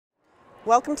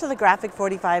Welcome to the Graphic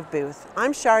 45 booth.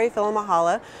 I'm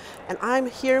Chari and I'm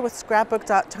here with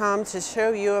Scrapbook.com to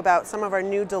show you about some of our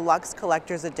new Deluxe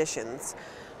Collector's Editions.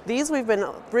 These we've been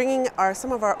bringing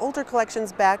some of our older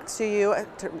collections back to you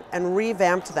and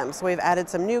revamped them. So we've added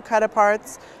some new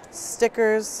cut-aparts,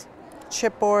 stickers,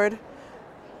 chipboard,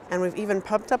 and we've even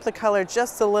pumped up the color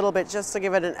just a little bit just to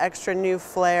give it an extra new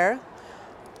flair.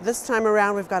 This time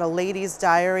around we've got a lady's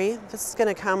diary. This is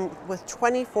going to come with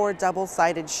 24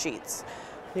 double-sided sheets.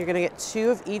 You're going to get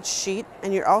 2 of each sheet,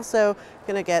 and you're also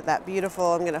going to get that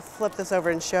beautiful, I'm going to flip this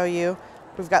over and show you.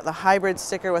 We've got the hybrid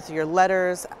sticker with your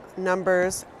letters,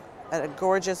 numbers, and a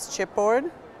gorgeous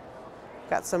chipboard.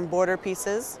 Got some border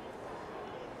pieces.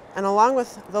 And along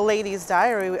with the lady's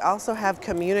diary, we also have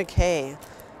Communique.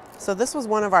 So this was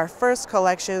one of our first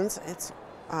collections. It's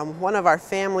one of our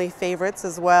family favorites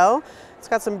as well. It's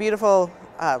got some beautiful,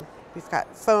 we've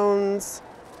got phones,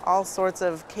 all sorts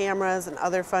of cameras and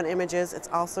other fun images. It's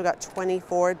also got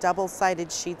 24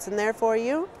 double-sided sheets in there for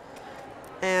you.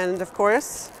 And of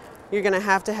course, you're going to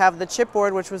have the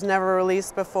chipboard, which was never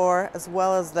released before, as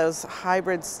well as those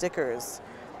hybrid stickers.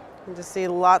 You can just see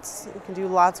lots, you can do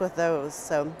lots with those.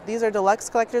 So these are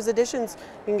Deluxe Collector's Editions.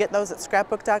 You can get those at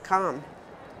Scrapbook.com.